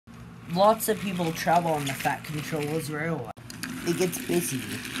Lots of people travel on the Fat Controller's railway. It gets busy.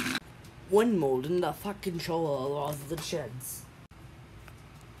 One mode in the Fat Controller arrives at the sheds.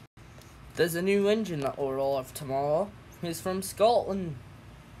 There's a new engine that will arrive tomorrow. It's from Scotland.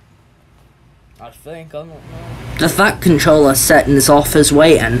 I think, I don't know. The Fat Controller set in his office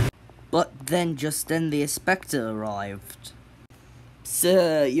waiting. But then just then the inspector arrived.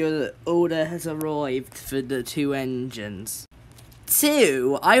 Sir, your order has arrived for the 2 engines.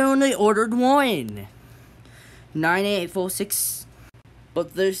 2? I only ordered 1. 9846.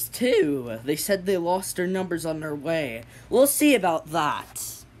 But there's 2. They said they lost their numbers on their way. We'll see about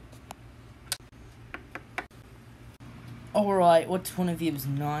that. Alright, which one of you is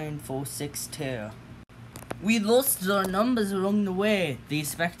 9462? We lost our numbers along the way, the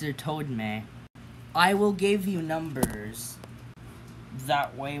inspector told me. I will give you numbers.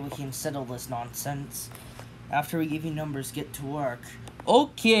 That way we can settle this nonsense. After we give you numbers, get to work.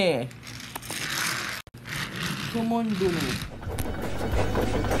 Okay. Come on, Gunny.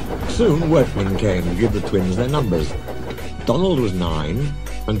 Soon workmen came to give the twins their numbers. Donald was 9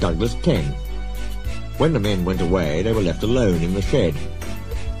 and Douglas 10. When the men went away, they were left alone in the shed.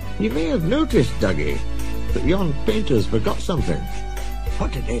 You may have noticed, Dougie, that yon painters forgot something.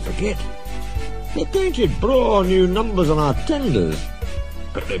 What did they forget? They painted braw new numbers on our tenders,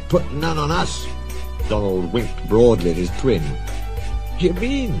 but they put none on us. Donald winked broadly at his twin. Do you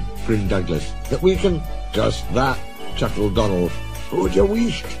mean, grinned Douglas, that we can... Just that, chuckled Donald. Who'd you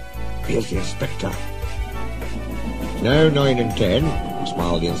wished? Here's the inspector. No 9 and 10,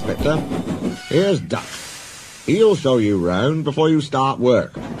 smiled the inspector. Here's Duck. He'll show you round before you start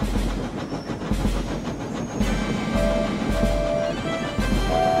work. The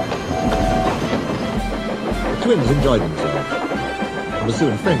twins enjoyed themselves and were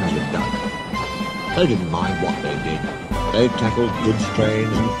soon friends with Duck. They didn't mind what they did. They tackled goods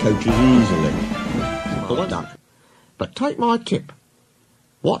trains and coaches easily. Smiled Duck. But take my tip.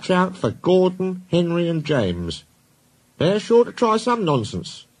 Watch out for Gordon, Henry and James. They're sure to try some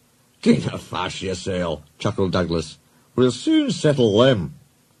nonsense. Dinna fash yourself, chuckled Douglas. We'll soon settle them.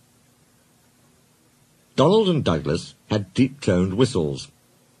 Donald and Douglas had deep-toned whistles.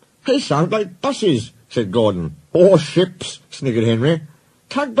 They sound like buses, said Gordon. Or ships, sniggered Henry.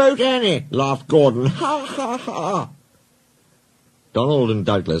 Tugboat Annie, laughed Gordon. Ha, ha, ha. Donald and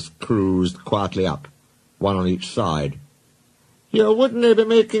Douglas cruised quietly up, one on each side. You wouldn't be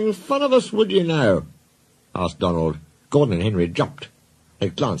making fun of us, would you now? Asked Donald. Gordon and Henry jumped. They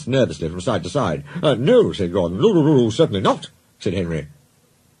glanced nervously from side to side. No, said Gordon. No, certainly not, said Henry.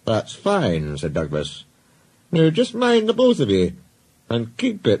 That's fine, said Douglas. Now just mind the both of you, and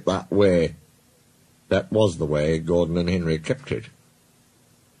keep it that way. That was the way Gordon and Henry kept it.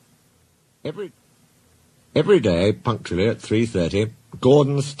 Every day, punctually at 3:30,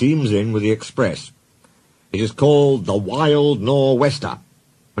 Gordon steams in with the express. It is called the Wild Nor'Wester,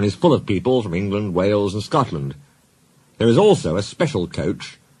 and is full of people from England, Wales and Scotland. There is also a special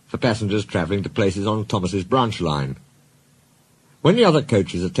coach for passengers travelling to places on Thomas's branch line. When the other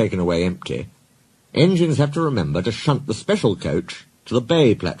coaches are taken away empty, engines have to remember to shunt the special coach to the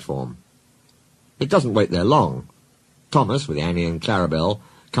bay platform. It doesn't wait there long. Thomas, with Annie and Clarabelle,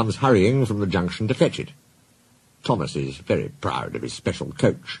 comes hurrying from the junction to fetch it. Thomas is very proud of his special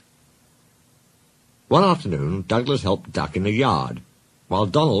coach. One afternoon, Douglas helped Duck in the yard, while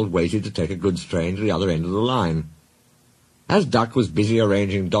Donald waited to take a goods train to the other end of the line. As Duck was busy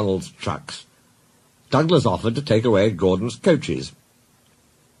arranging Donald's trucks, Douglas offered to take away Gordon's coaches.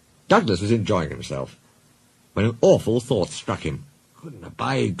 Douglas was enjoying himself, when an awful thought struck him. Couldn't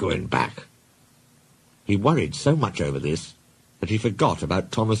abide going back. He worried so much over this that he forgot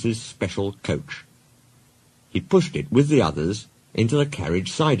about Thomas's special coach. He pushed it with the others into the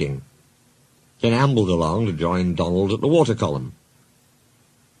carriage siding, then ambled along to join Donald at the water column.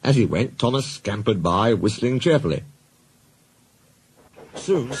 As he went, Thomas scampered by, whistling cheerfully.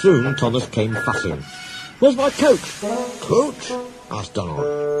 Soon Thomas came fussing. Where's my coach? Coach? Asked Donald.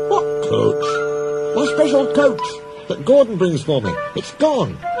 What coach? My special coach that Gordon brings for me. It's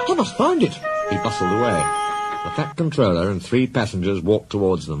gone. I must find it. He bustled away. The Fat Controller and 3 passengers walked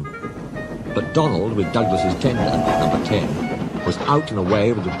towards them. But Donald, with Douglas's tender, number 10, was out and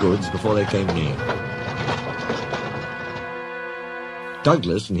away with the goods before they came near.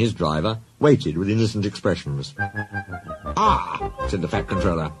 Douglas and his driver waited with innocent expressions. Ah, said the Fat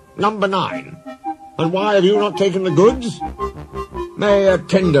Controller, number 9. And why have you not taken the goods? My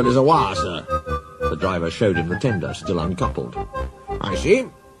tender is awa, sir. The driver showed him the tender, still uncoupled. I see.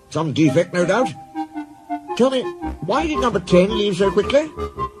 Some defect, no doubt. Tell me, why did number 10 leave so quickly?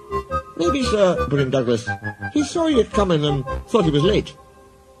 Maybe, sir, put in Douglas, he saw you coming and thought he was late.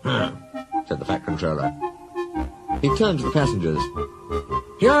 said the Fat Controller. He turned to the passengers.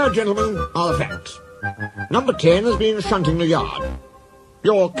 Here, gentlemen, are the facts. Number 10 has been shunting the yard.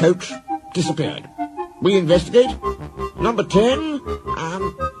 Your coach disappeared. We investigate. Number 10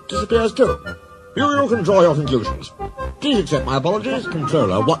 disappears too. You can draw your conclusions. Please accept my apologies.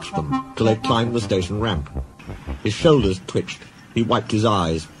 Controller watched them till they climbed the station ramp. His shoulders twitched. He wiped his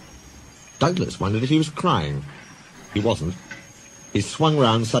eyes. Douglas wondered if he was crying. He wasn't. He swung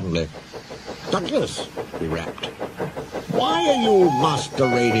round suddenly. Douglas, he rapped. Why are you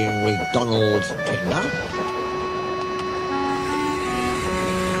masquerading with Donald's tender?